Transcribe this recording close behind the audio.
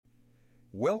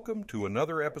Welcome to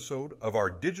another episode of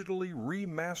our digitally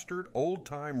remastered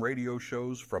old-time radio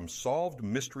shows from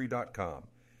SolvedMystery.com.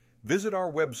 Visit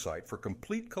our website for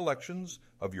complete collections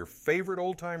of your favorite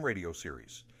old-time radio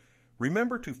series.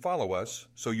 Remember to follow us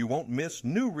so you won't miss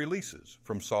new releases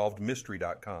from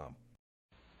SolvedMystery.com.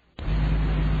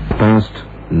 Past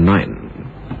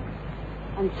 9.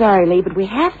 I'm sorry, Lee, but we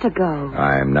have to go.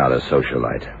 I'm not a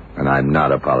socialite, and I'm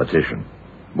not a politician.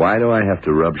 Why do I have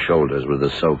to rub shoulders with the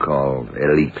so-called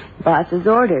elite? Boss's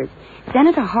orders.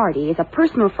 Senator Hardy is a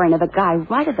personal friend of the guy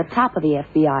right at the top of the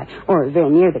FBI, or very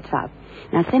near the top.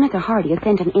 Now, Senator Hardy has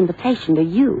sent an invitation to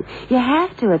you. You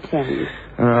have to attend.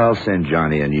 I'll send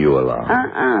Johnny and you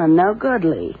along. No good,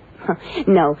 Lee.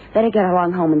 No, better get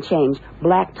along home and change.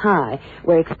 Black tie.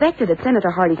 We're expected at Senator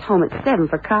Hardy's home at 7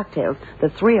 for cocktails, the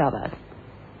three of us.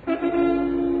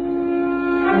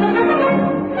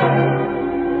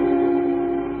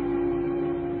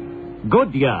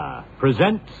 Goodyear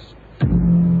presents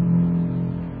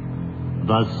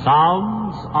The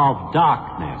Sounds of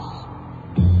Darkness.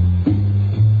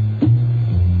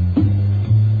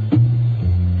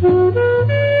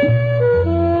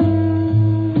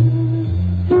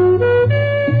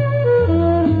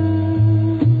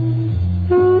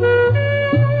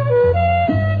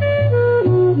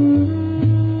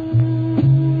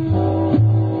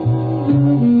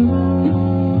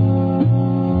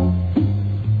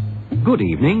 Good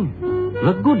evening.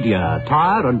 The Goodyear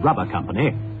Tire and Rubber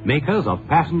Company, makers of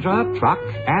passenger, truck,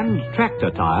 and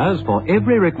tractor tires for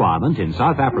every requirement in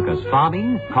South Africa's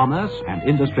farming, commerce, and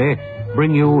industry,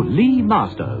 bring you Lee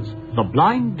Masters, the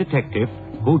blind detective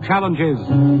who challenges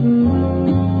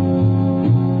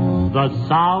the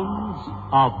sounds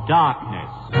of darkness.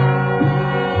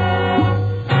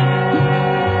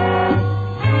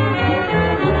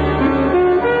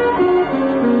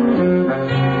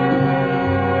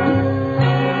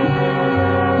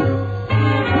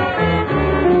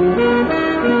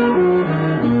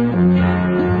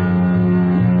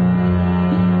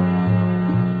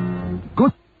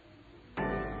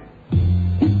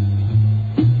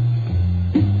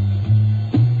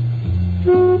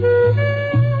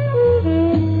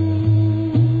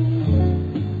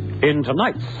 In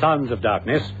tonight's Sounds of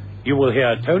Darkness, you will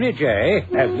hear Tony Jay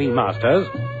as Lee Masters,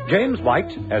 James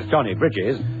White as Johnny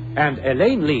Bridges, and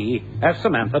Elaine Lee as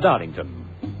Samantha Darlington.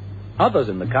 Others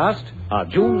in the cast are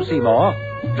June Seymour,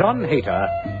 John Hayter,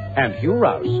 and Hugh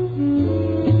Rouse.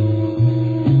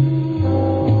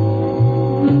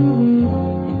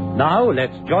 Now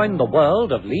let's join the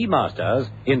world of Lee Masters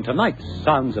in tonight's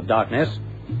Sounds of Darkness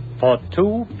for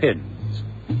 2 Pins.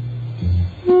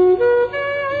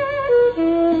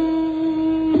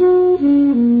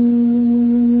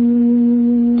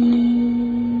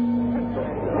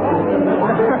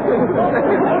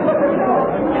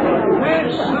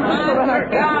 Miss Samantha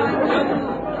Darlington,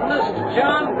 Mr.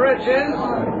 John Bridges,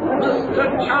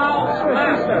 Mr. Charles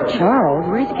Masters. Charles?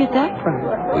 Where'd you get that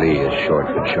from? Lee is short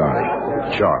for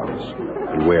Charlie. Charles.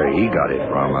 But where he got it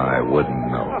from, I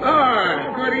wouldn't know.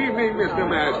 Good evening, Mr.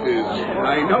 Masters.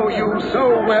 I know you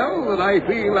so well that I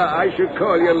feel I should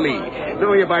call you Lee.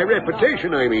 Know you by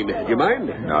reputation, I mean. Do you mind?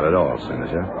 Not at all,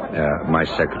 Senator. My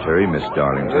secretary, Miss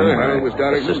Darlington. Hello, Miss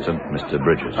Darlington. Assistant, Mr.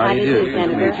 Bridges. How do you do, Nice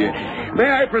to meet you. Senator?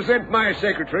 May I present my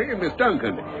secretary, Miss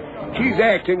Duncan? She's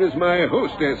acting as my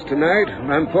hostess tonight.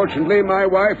 Unfortunately, my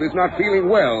wife is not feeling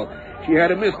well. She had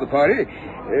to miss the party.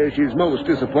 She's most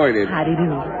disappointed. How do you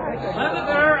do?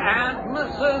 Senator and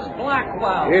Mrs.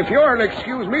 Blackwell. If you'll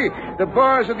excuse me, the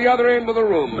bar's at the other end of the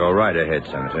room. Go right ahead,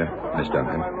 Senator. Miss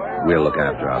Duncan. We'll look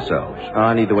after ourselves.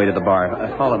 I need to wait at the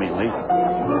bar. Follow me, Lee.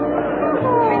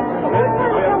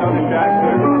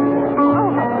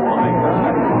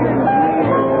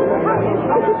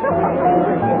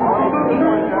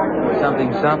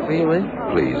 Something soft for you, Lee?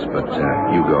 Please, but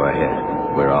you go ahead.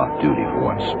 We're off duty for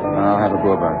once. I'll have a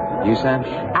bourbon. You, Sam?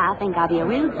 I think I'll be a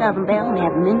real Southern belle and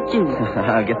have mint juice.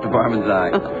 I'll get the barman's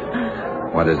eye.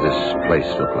 What does this place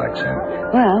look like, Sam?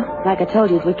 Well, like I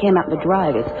told you as we came out the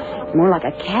drive, it's more like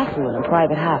a castle than a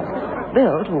private house.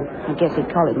 Built, well, I guess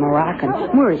they'd call it Moroccan,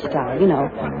 Moorish style, you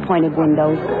know. Pointed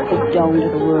windows, big dome to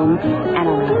the room, and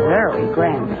on a very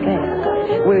grand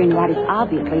scale. We're in what is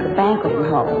obviously the banqueting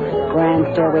hall.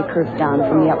 Grand stairway curves down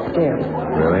from the upstairs.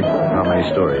 Really? How many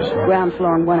stories? Ground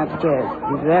floor and one upstairs.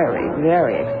 Very,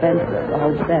 very expensive, the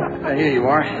whole set. Here you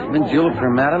are. Mint julep for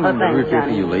Madam and thanks, root beer for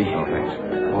Johnny. you, Lee. Oh, thanks.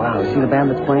 Wow, see the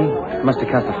band that's playing? Must have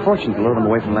cost a fortune to lure them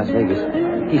away from Las Vegas.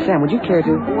 Hey, Sam, would you care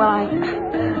to? Well,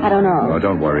 I don't know. Oh,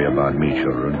 don't worry about me,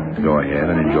 children. Go ahead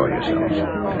and enjoy yourselves.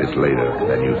 It's later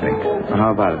than you think. Well,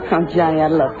 how about it? Oh, Johnny,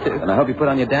 I'd love to. And I hope you put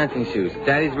on your dancing shoes.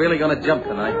 Daddy's really going to jump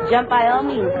tonight. Jump by all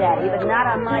means, Daddy, but not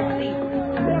on my feet.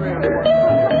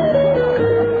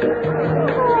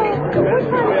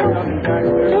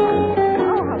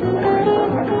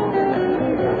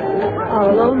 Oh,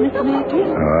 hello, Mr.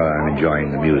 Masters. I'm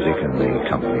enjoying the music and the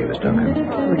company, Miss Duncan.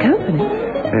 The company?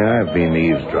 Yeah, I've been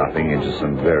eavesdropping into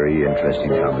some very interesting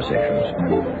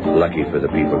conversations. Lucky for the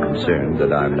people concerned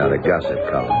that I'm not a gossip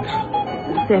columnist.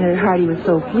 Senator Hardy was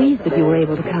so pleased that you were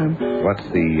able to come. What's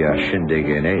the shindig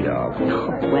in aid of?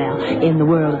 Well, in the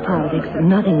world of politics,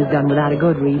 nothing is done without a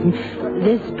good reason.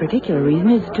 This particular reason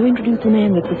is to introduce the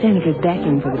man that the senator's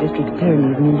backing for the district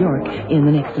attorney of New York in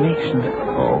the next election.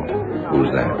 Oh,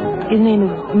 who's that? His name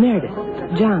is Meredith,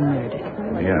 John Meredith.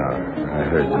 Yeah, I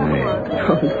heard the name.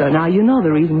 Oh, so now you know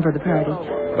the reason for the party.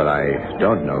 But I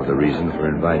don't know the reason for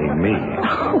inviting me.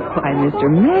 Oh, why, Mr.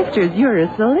 Masters, you're a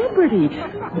celebrity.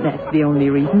 That's the only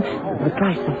reason. The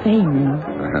price of fame, you know.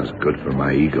 That's good for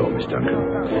my ego, Miss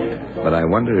Duncan. But I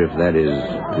wonder if that is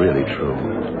really true.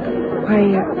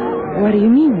 Why, what do you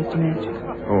mean, Mr. Masters?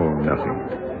 Oh,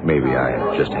 nothing. Maybe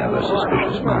I just have a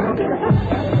suspicious mind.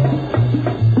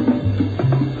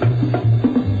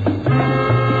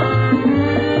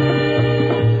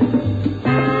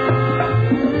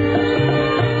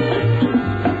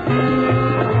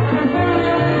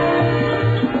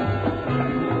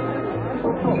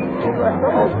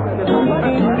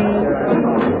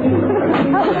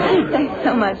 Thanks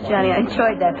so much, Johnny. I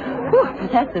enjoyed that. Whew,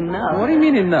 that's enough. What do you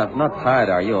mean enough? Not tired,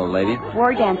 are you, old lady?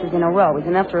 4 dances in a row is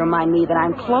enough to remind me that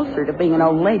I'm closer to being an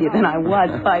old lady than I was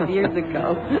 5 years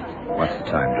ago. What's the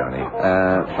time, Johnny?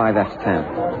 5 after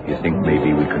 10. You think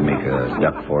maybe we could make a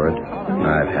duck for it?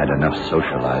 I've had enough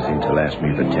socializing to last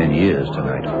me for 10 years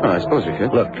tonight. Oh, I suppose we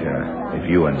could. Look, if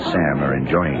you and Sam are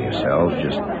enjoying yourselves,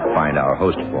 just find our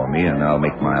host for me, and I'll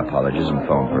make my apologies and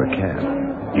phone for a cab.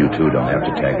 You two don't have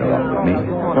to tag along with me.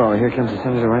 Oh, here comes the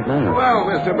senator right now. Well,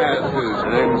 Mr. Masters,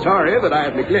 I'm sorry that I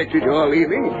have neglected you all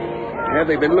evening. Have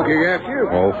they been looking after you?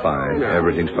 Oh, fine. No.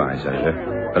 Everything's fine, Senator.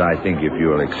 But I think if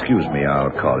you'll excuse me, I'll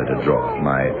call it a draw.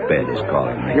 My bed is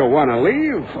calling me. You want to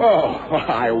leave? Oh,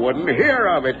 I wouldn't hear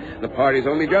of it. The party's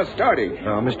only just starting.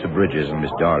 Well, Mr. Bridges and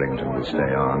Miss Darlington will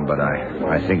stay on, but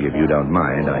I think if you don't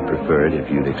mind, I'd prefer it if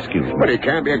you'd excuse me. But it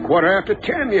can't be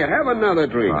 10:15 yet. Have another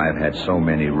drink. I've had so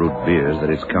many root beers that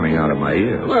it's coming out of my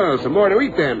ears. Well, some more to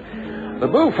eat then. The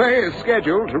buffet is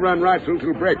scheduled to run right through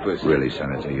till breakfast. Really,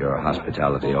 Senator, your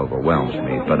hospitality overwhelms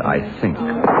me, but I think...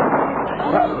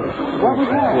 What was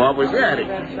that? What was that?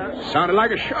 It sounded like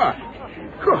a shot.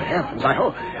 Good heavens, I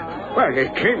hope... Well,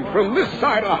 it came from this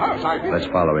side of the house, I think. Let's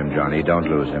follow him, Johnny. Don't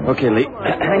lose him. Okay, Lee.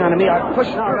 Hang on to me. I'll push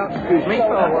it out. Excuse me.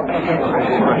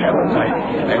 Good heavens,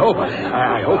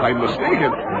 I hope I'm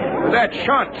mistaken. That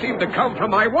shot seemed to come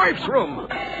from my wife's room.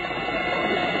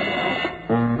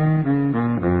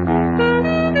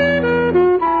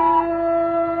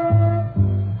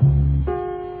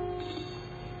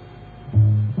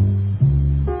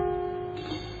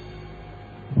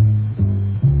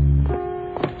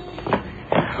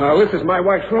 This is my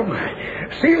wife's room.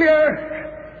 Celia!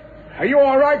 Are you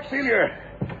all right, Celia?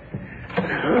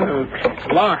 It's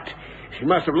locked. She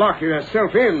must have locked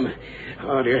herself in.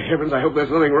 Oh, dear heavens, I hope there's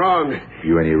nothing wrong. Have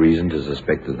you any reason to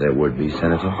suspect that there would be,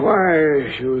 Senator?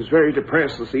 Why, she was very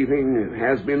depressed this evening.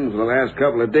 Has been for the last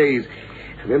couple of days.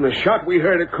 And then the shot we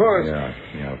heard, of course.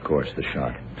 Yeah, of course, the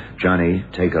shot. Johnny,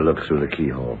 take a look through the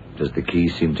keyhole. Does the key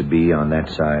seem to be on that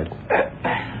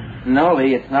side? No,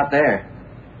 Lee, it's not there.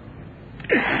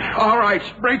 All right,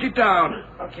 break it down.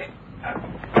 Okay.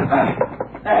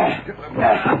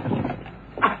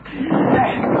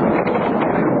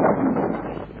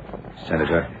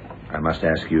 Senator, I must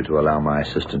ask you to allow my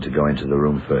assistant to go into the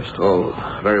room first. Oh,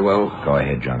 very well. Go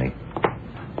ahead, Johnny.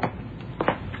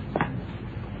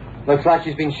 Looks like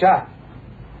she's been shot.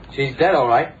 She's dead, all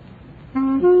right.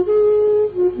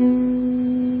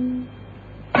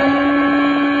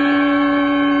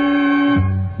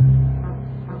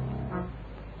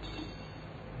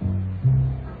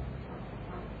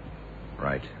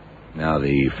 Right. Now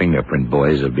the fingerprint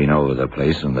boys have been over the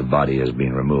place and the body has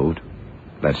been removed.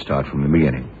 Let's start from the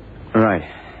beginning. All right.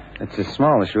 It's the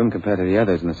smallest room compared to the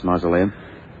others in this mausoleum.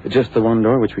 Just the one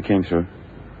door which we came through.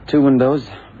 2 windows,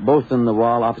 both in the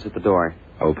wall opposite the door.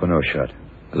 Open or shut?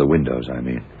 The windows, I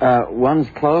mean. One's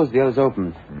closed, the other's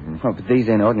open. Mm-hmm. Oh, but these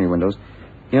ain't ordinary windows.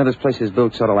 You know, this place is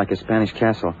built sort of like a Spanish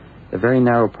castle. They're very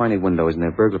narrow, pointed windows, and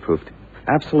they're burglar-proofed.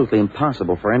 Absolutely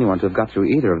impossible for anyone to have got through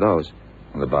either of those.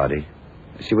 The body?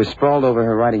 She was sprawled over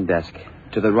her writing desk.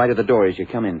 To the right of the door as you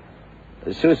come in.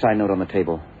 A suicide note on the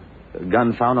table. A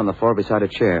gun found on the floor beside a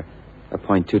chair. A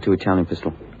 .22 Italian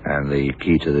pistol. And the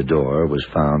key to the door was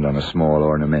found on a small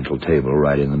ornamental table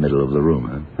right in the middle of the room,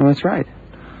 huh? Oh, that's right.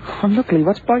 Oh, look, Lee,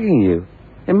 what's bugging you?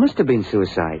 It must have been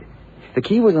suicide. The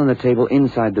key was on the table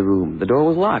inside the room. The door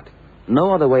was locked.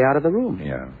 No other way out of the room.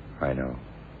 Yeah, I know.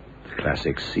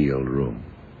 Classic sealed room.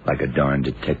 Like a darn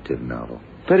detective novel.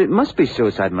 But it must be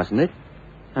suicide, mustn't it?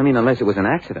 I mean, unless it was an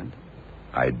accident.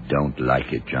 I don't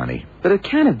like it, Johnny. But it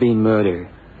can't have been murder.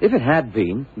 If it had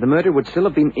been, the murder would still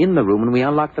have been in the room when we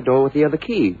unlocked the door with the other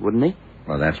key, wouldn't he?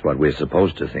 Well, that's what we're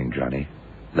supposed to think, Johnny.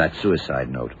 That suicide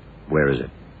note. Where is it?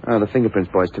 Oh, the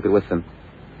fingerprints boys took it with them.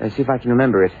 See if I can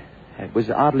remember it. It was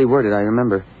oddly worded, I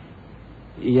remember.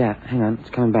 Yeah, hang on, it's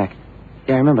coming back.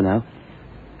 Yeah, I remember now.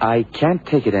 I can't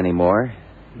take it anymore.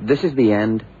 This is the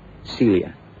end.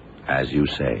 Celia. As you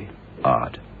say,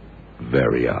 odd.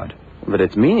 Very odd. But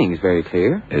its meaning is very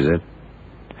clear. Is it?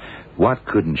 What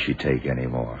couldn't she take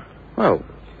anymore? Well,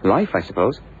 life, I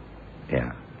suppose.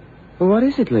 Yeah. Well, what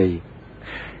is it, Lee?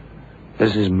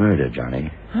 This is murder,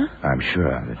 Johnny. Huh? I'm sure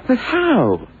of it. But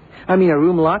how? I mean, a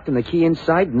room locked and the key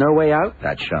inside, no way out?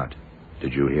 That shot.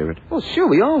 Did you hear it? Well, sure,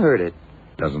 we all heard it.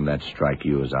 Doesn't that strike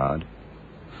you as odd?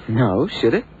 No,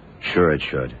 should it? Sure it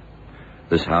should.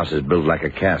 This house is built like a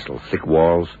castle, thick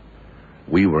walls.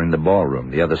 We were in the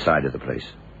ballroom, the other side of the place.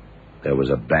 There was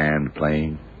a band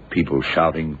playing, people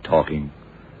shouting, talking.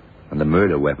 And the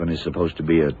murder weapon is supposed to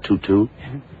be a .22?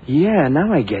 Yeah,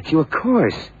 now I get you, of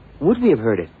course. Would we have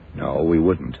heard it? No, we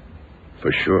wouldn't.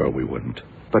 For sure we wouldn't.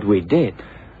 But we did.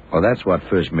 Well, that's what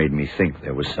first made me think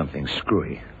there was something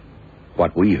screwy.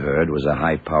 What we heard was a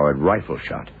high-powered rifle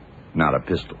shot, not a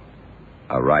pistol.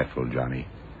 A rifle, Johnny.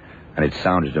 And it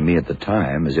sounded to me at the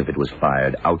time as if it was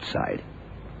fired outside.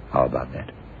 How about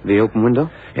that? The open window?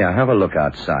 Yeah, have a look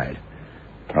outside.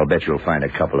 I'll bet you'll find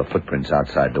a couple of footprints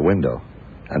outside the window.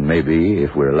 And maybe,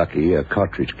 if we're lucky, a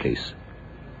cartridge case.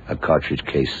 A cartridge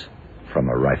case from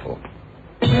a rifle.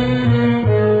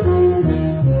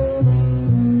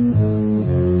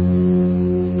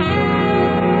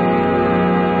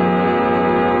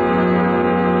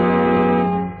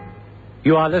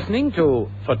 You are listening to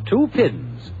For Two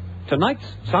Pins, tonight's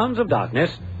Sounds of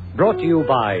Darkness, brought to you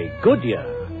by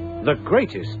Goodyear, the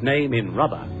greatest name in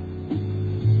rubber.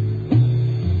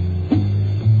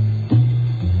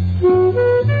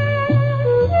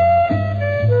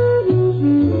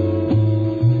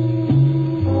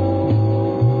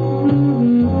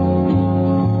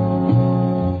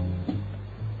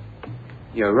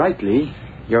 You're right, Lee.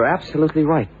 You're absolutely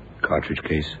right. Cartridge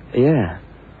case? Yeah.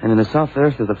 And in the soft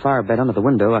earth of the flower bed under the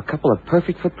window, a couple of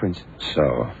perfect footprints.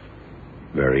 So,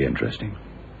 very interesting.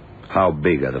 How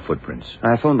big are the footprints?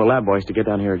 I phoned the lab boys to get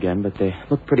down here again, but they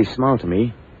look pretty small to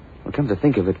me. Well, come to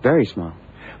think of it, very small.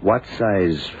 What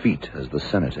size feet has the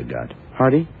senator got?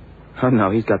 Hardy? Oh,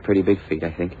 no, he's got pretty big feet,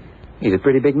 I think. He's a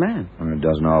pretty big man. Well, it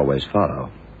doesn't always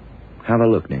follow. Have a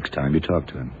look next time you talk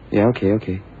to him. Yeah,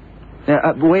 okay.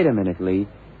 Wait a minute, Lee.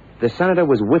 The senator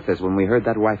was with us when we heard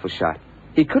that rifle shot.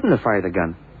 He couldn't have fired the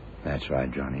gun. That's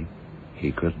right, Johnny.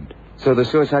 He couldn't. So the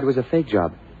suicide was a fake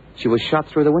job. She was shot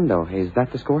through the window. Is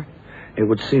that the score? It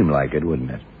would seem like it,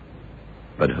 wouldn't it?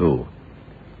 But who?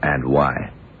 And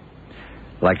why?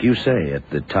 Like you say, at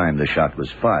the time the shot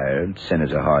was fired,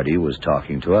 Senator Hardy was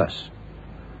talking to us.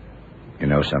 You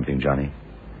know something, Johnny?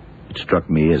 It struck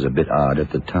me as a bit odd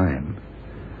at the time.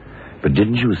 But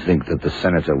didn't you think that the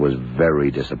senator was very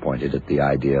disappointed at the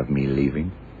idea of me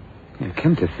leaving? Yeah,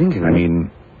 come to think of it. I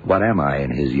mean, what am I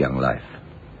in his young life?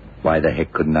 Why the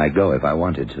heck couldn't I go if I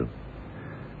wanted to?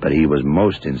 But he was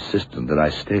most insistent that I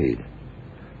stayed.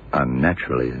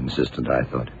 Unnaturally insistent, I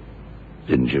thought.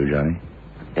 Didn't you, Johnny?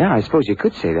 Yeah, I suppose you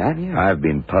could say that, yeah. I've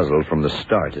been puzzled from the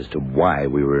start as to why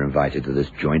we were invited to this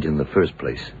joint in the first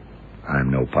place. I'm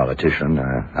no politician.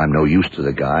 I'm no use to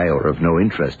the guy or of no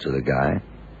interest to the guy.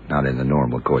 Not in the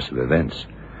normal course of events.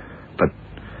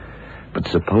 But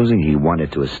supposing he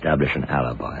wanted to establish an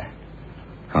alibi.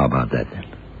 How about that, then?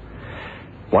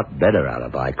 What better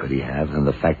alibi could he have than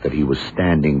the fact that he was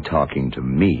standing talking to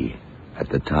me at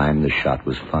the time the shot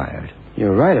was fired?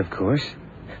 You're right, of course.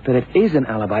 But it is an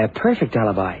alibi, a perfect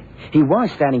alibi. He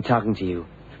was standing talking to you.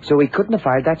 So he couldn't have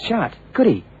fired that shot, could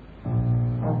he?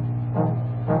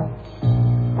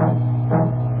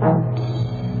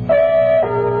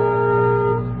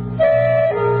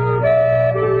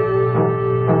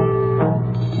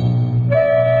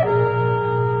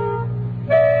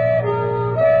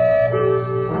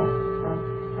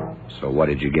 What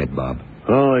did you get, Bob?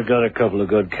 Oh, I got a couple of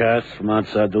good casts from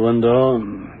outside the window.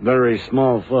 Very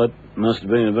small foot. Must have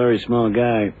been a very small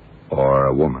guy. Or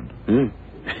a woman.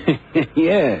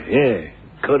 Yeah.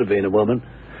 Could have been a woman.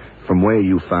 From where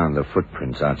you found the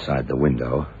footprints outside the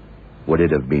window, would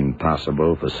it have been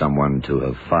possible for someone to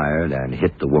have fired and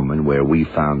hit the woman where we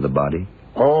found the body?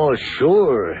 Oh,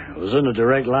 sure. It was in a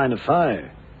direct line of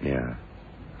fire. Yeah,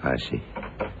 I see.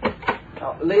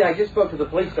 Oh, Lee, I just spoke to the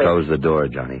police station. Close the door,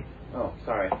 Johnny. Oh,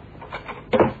 sorry.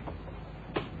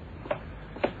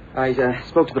 I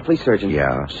spoke to the police surgeon.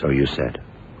 Yeah, so you said.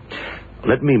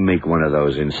 Let me make one of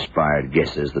those inspired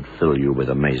guesses that fill you with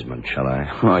amazement, shall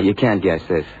I? Oh, you can't guess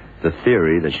this. The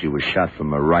theory that she was shot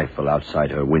from a rifle outside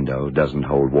her window doesn't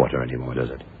hold water anymore, does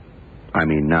it? I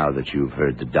mean, now that you've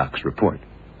heard the doc's report.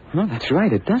 Oh, that's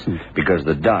right, it doesn't. Because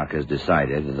the doc has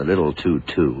decided that the little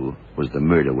 22 was the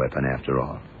murder weapon after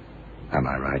all. Am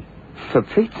I right? For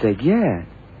Pete's sake, yeah.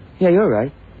 Yeah, you're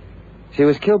right. She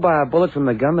was killed by a bullet from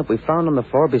the gun that we found on the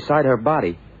floor beside her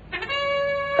body.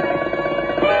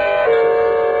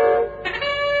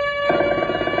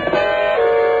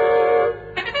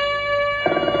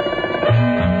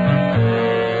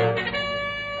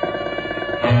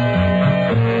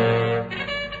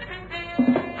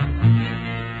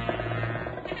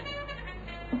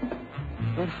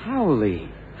 But how,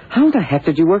 Lee? How the heck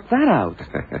did you work that out?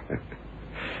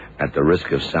 At the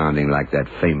risk of sounding like that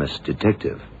famous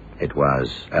detective, it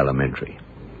was elementary.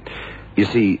 You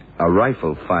see, a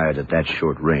rifle fired at that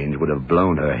short range would have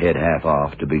blown her head half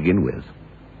off to begin with.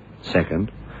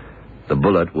 Second, the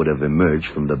bullet would have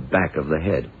emerged from the back of the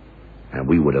head, and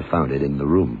we would have found it in the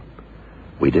room.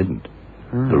 We didn't.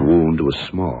 The wound was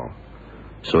small,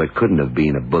 so it couldn't have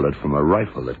been a bullet from a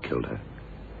rifle that killed her.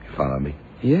 You follow me?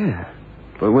 Yeah.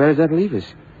 But where does that leave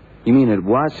us? You mean it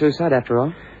was suicide after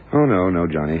all? Oh, no,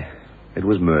 Johnny. It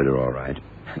was murder, all right.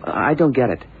 I don't get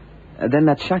it. Then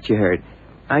that shot you heard.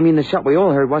 I mean, the shot we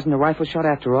all heard wasn't a rifle shot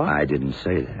after all? I didn't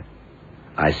say that.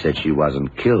 I said she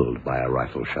wasn't killed by a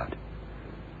rifle shot.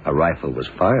 A rifle was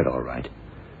fired, all right.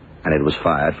 And it was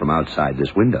fired from outside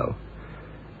this window.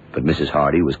 But Mrs.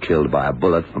 Hardy was killed by a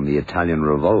bullet from the Italian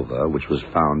revolver, which was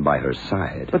found by her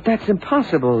side. But that's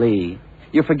impossible, Lee.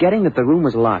 You're forgetting that the room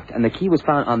was locked, and the key was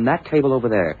found on that table over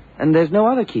there. And there's no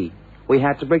other key. We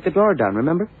had to break the door down,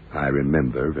 remember? I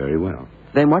remember very well.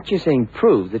 Then what you're saying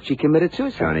proves that she committed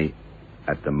suicide. Johnny,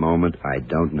 at the moment, I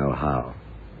don't know how.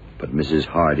 But Mrs.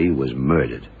 Hardy was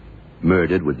murdered.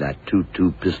 Murdered with that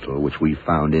 .22 pistol which we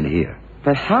found in here.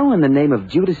 But how in the name of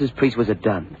Judas's priest was it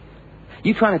done?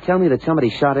 You trying to tell me that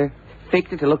somebody shot her,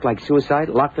 faked it to look like suicide,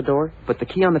 locked the door, put the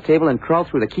key on the table, and crawled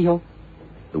through the keyhole?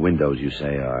 The windows, you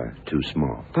say, are too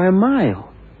small. By a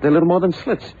mile. They're little more than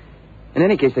slits. In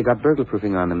any case, they got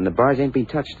burglar-proofing on them. The bars ain't been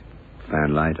touched.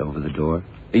 Fanlight over the door?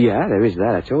 Yeah, there is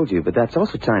that, I told you. But that's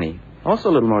also tiny. Also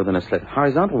a little more than a slit.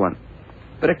 Horizontal one.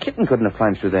 But a kitten couldn't have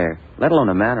climbed through there, let alone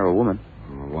a man or a woman.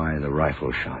 Why the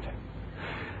rifle shot?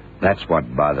 That's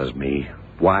what bothers me.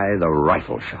 Why the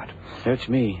rifle shot? Search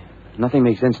me. Nothing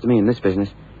makes sense to me in this business.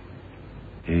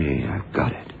 Hey, I've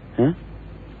got it. Huh?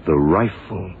 The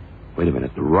rifle. Wait a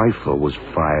minute. The rifle was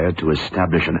fired to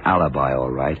establish an alibi, all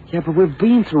right? Yeah, but we've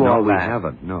been through all that. No, we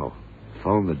haven't. No.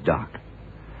 Phone the doc.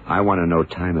 I want to know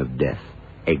time of death.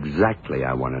 Exactly,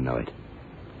 I want to know it.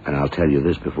 And I'll tell you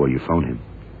this before you phone him.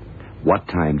 What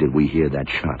time did we hear that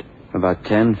shot? About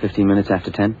 10, 15 minutes after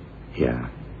 10. Yeah.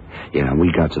 Yeah,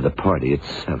 we got to the party at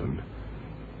 7.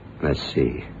 Let's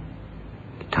see.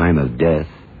 The time of death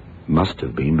must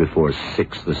have been before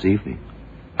 6 this evening.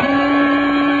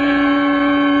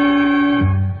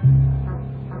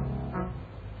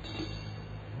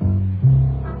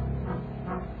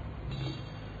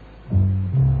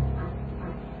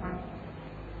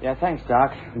 Yeah, thanks,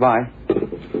 Doc. Bye.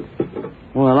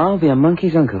 Well, I'll be a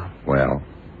monkey's uncle. Well?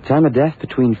 Time of death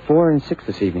between 4 and 6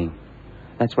 this evening.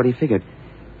 That's what he figured.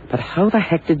 But how the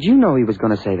heck did you know he was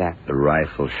going to say that? The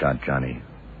rifle shot, Johnny.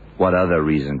 What other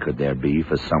reason could there be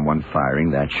for someone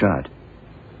firing that shot?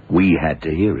 We had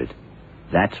to hear it.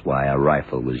 That's why a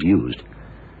rifle was used.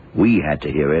 We had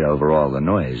to hear it over all the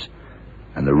noise.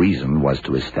 And the reason was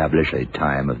to establish a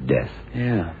time of death.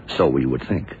 Yeah. So we would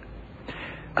think.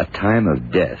 A time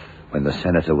of death when the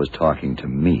senator was talking to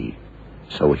me.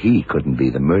 So he couldn't be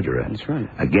the murderer. That's right.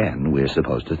 Again, we're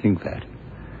supposed to think that.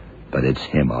 But it's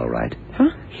him, all right. Huh?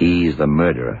 He's the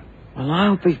murderer. Well,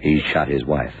 I'll be... He shot his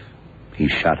wife. He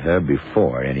shot her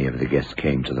before any of the guests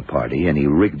came to the party, and he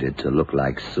rigged it to look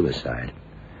like suicide.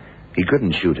 He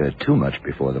couldn't shoot her too much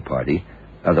before the party,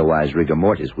 otherwise rigor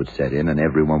mortis would set in and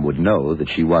everyone would know that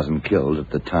she wasn't killed at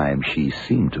the time she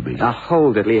seemed to be. Now,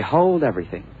 hold it, Lee. Hold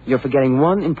everything. You're forgetting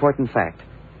one important fact.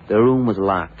 The room was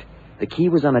locked. The key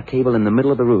was on a table in the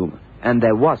middle of the room, and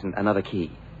there wasn't another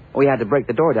key. We had to break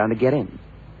the door down to get in.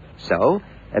 So,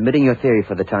 admitting your theory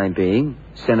for the time being,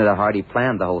 Senator Hardy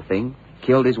planned the whole thing,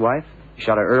 killed his wife,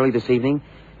 shot her early this evening,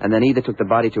 and then either took the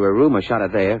body to her room or shot her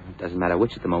there. It doesn't matter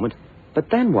which at the moment. But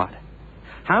then what?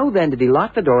 How then did he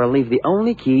lock the door and leave the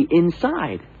only key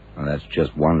inside? Well, that's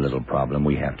just one little problem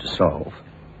we have to solve.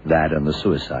 That and the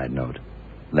suicide note.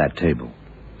 That table.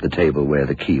 The table where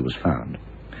the key was found.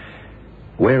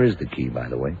 Where is the key, by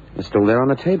the way? It's still there on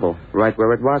the table, right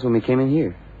where it was when we came in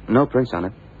here. No prints on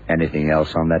it. Anything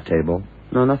else on that table?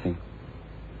 No, nothing.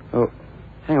 Oh,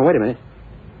 hang on, wait a minute.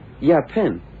 Yeah, a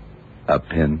pin. A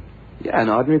pin? Yeah, an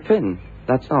ordinary pin.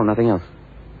 That's all, nothing else.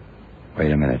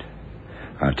 Wait a minute.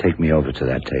 Take me over to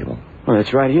that table. Oh,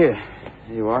 it's right here.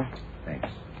 Here you are. Thanks.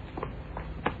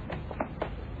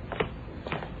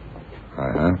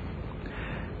 Uh-huh.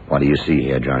 What do you see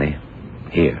here, Johnny?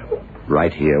 Here.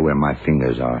 Right here where my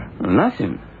fingers are.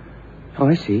 Nothing. Oh,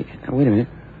 I see. Now, wait a minute.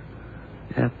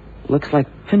 That looks like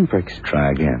pinpricks. Try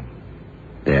again.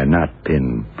 They're not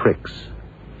pin pricks.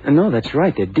 No, that's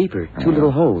right. They're deeper. Two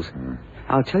little holes.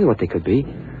 I'll tell you what they could be.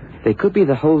 They could be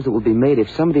the holes that would be made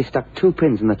if somebody stuck 2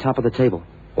 pins in the top of the table.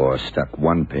 Or stuck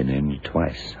 1 pin in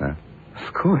twice, huh?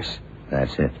 Of course.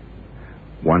 That's it.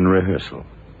 1 rehearsal.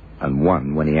 And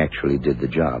 1 when he actually did the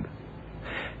job.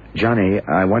 Johnny,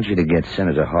 I want you to get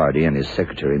Senator Hardy and his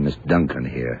secretary, Miss Duncan,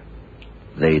 here.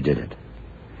 They did it.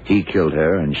 He killed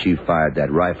her, and she fired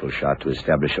that rifle shot to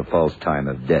establish a false time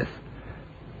of death.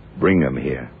 Bring them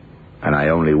here. And I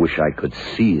only wish I could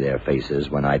see their faces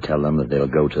when I tell them that they'll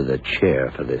go to the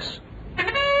chair for this.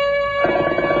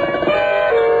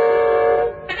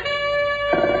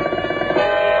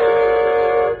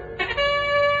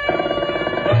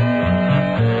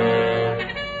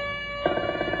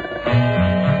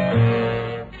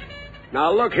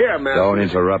 Now, look here, man. Don't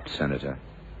interrupt, Senator.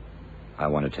 I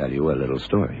want to tell you a little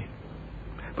story.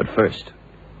 But first,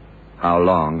 how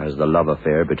long has the love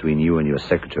affair between you and your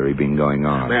secretary been going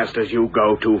on? Masters, you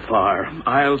go too far.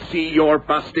 I'll see you're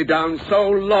busted down so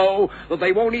low that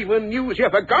they won't even use you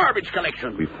for garbage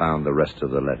collection. We found the rest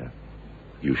of the letter.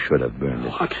 You should have burned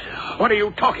it. What are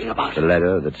you talking about? The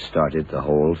letter that started the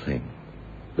whole thing.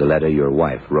 The letter your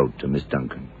wife wrote to Miss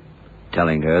Duncan,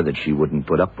 telling her that she wouldn't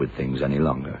put up with things any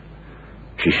longer.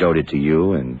 She showed it to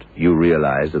you, and you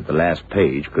realized that the last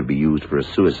page could be used for a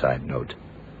suicide note.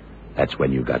 That's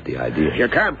when you got the idea. You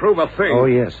can't prove a thing. Oh,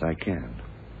 yes, I can.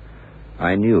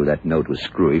 I knew that note was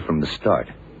screwy from the start.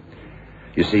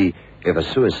 You see, if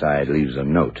a suicide leaves a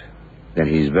note, then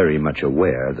he's very much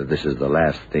aware that this is the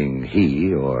last thing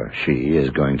he or she is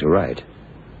going to write.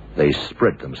 They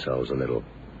spread themselves a little.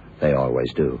 They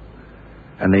always do.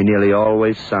 And they nearly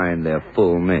always sign their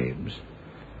full names.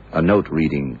 A note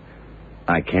reading,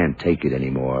 "I can't take it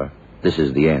anymore. This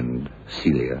is the end,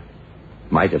 Celia,"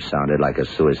 might have sounded like a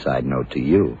suicide note to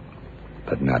you,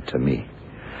 but not to me.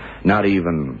 Not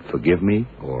even "forgive me"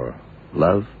 or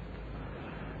 "love."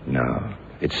 No,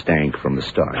 it stank from the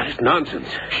start. That's nonsense.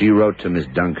 She wrote to Miss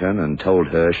Duncan and told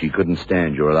her she couldn't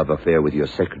stand your love affair with your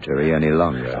secretary any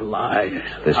longer. It's a lie.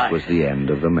 This was the end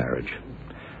of the marriage.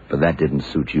 But that didn't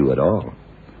suit you at all.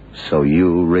 So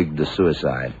you rigged the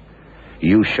suicide.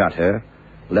 You shot her,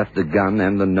 left the gun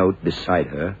and the note beside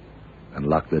her, and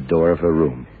locked the door of her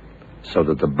room so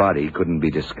that the body couldn't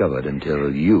be discovered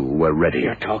until you were ready.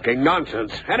 You're talking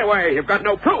nonsense. Anyway, you've got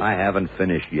no proof. I haven't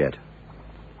finished yet.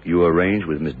 You arranged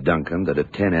with Miss Duncan that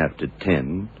at 10 after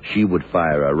 10, she would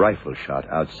fire a rifle shot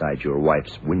outside your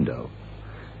wife's window.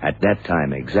 At that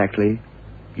time exactly,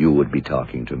 you would be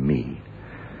talking to me.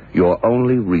 Your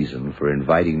only reason for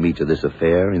inviting me to this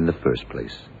affair in the first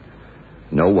place.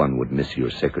 No one would miss your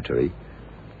secretary,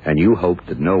 and you hoped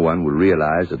that no one would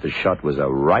realize that the shot was a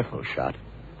rifle shot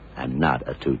and not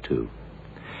a 2-2.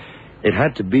 It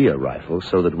had to be a rifle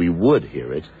so that we would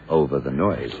hear it over the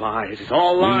noise. It's lies. It's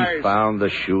all lies. We found the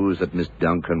shoes that Miss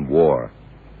Duncan wore.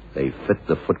 They fit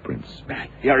the footprints.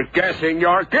 You're guessing.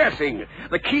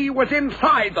 The key was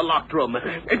inside the locked room.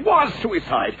 It was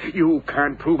suicide. You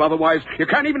can't prove otherwise. You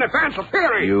can't even advance a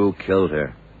theory. You killed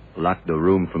her, locked the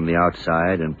room from the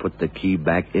outside, and put the key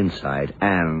back inside,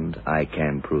 and I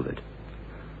can prove it.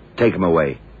 Take him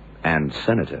away. And,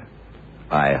 Senator,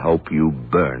 I hope you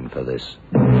burn for this.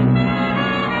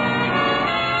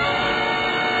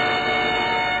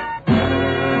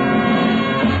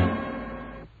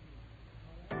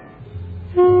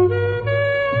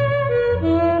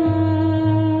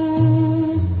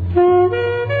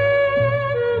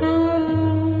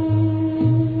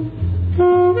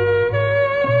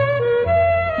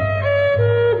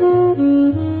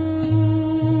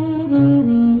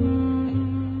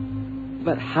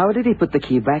 How did he put the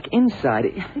key back inside?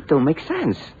 It don't make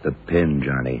sense. The pin,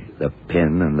 Johnny. The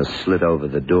pin and the slit over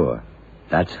the door.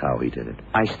 That's how he did it.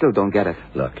 I still don't get it.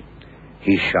 Look,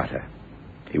 he shot her.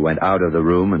 He went out of the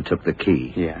room and took the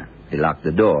key. Yeah. He locked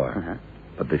the door. Uh-huh.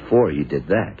 But before he did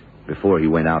that, before he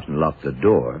went out and locked the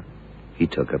door, he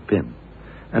took a pin.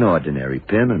 An ordinary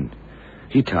pin, and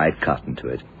he tied cotton to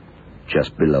it,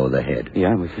 just below the head. Yeah,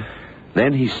 I'm with you.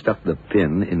 Then he stuck the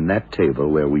pin in that table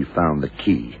where we found the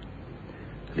key.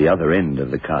 The other end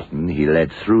of the cotton he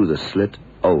led through the slit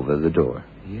over the door.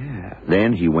 Yeah.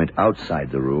 Then he went outside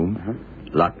the room,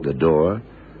 locked the door,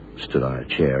 stood on a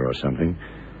chair or something,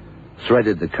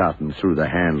 threaded the cotton through the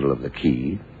handle of the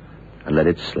key, and let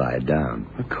it slide down.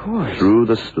 Of course. Through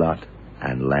the slot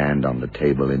and land on the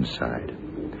table inside.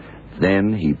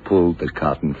 Then he pulled the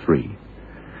cotton free.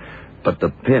 But the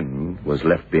pin was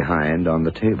left behind on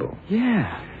the table.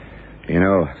 Yeah. You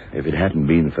know, if it hadn't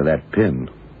been for that pin,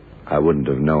 I wouldn't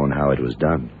have known how it was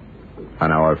done.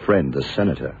 And our friend, the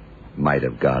senator, might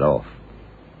have got off.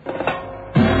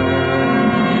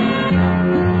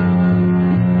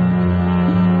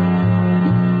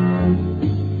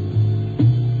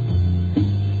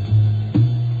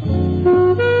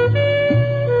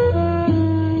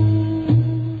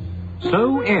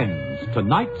 So ends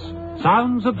tonight's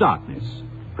Sounds of Darkness,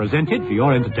 presented for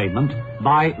your entertainment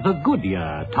by the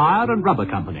Goodyear Tire and Rubber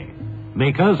Company,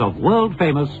 makers of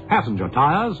world-famous passenger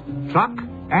tires, truck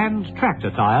and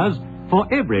tractor tires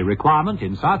for every requirement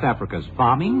in South Africa's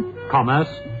farming, commerce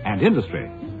and industry.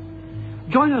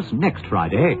 Join us next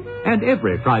Friday and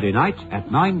every Friday night at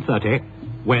 9:30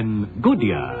 when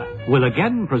Goodyear will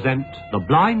again present the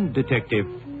blind detective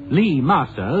Lee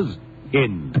Masters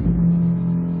in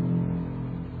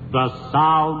The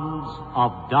Sounds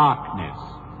of Darkness.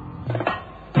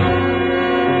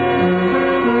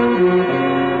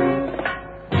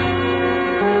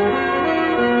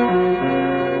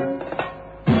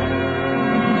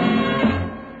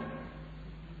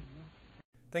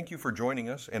 Thank you for joining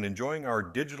us and enjoying our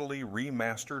digitally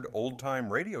remastered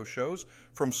old-time radio shows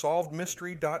from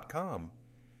SolvedMystery.com.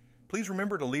 Please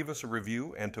remember to leave us a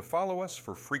review and to follow us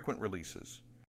for frequent releases.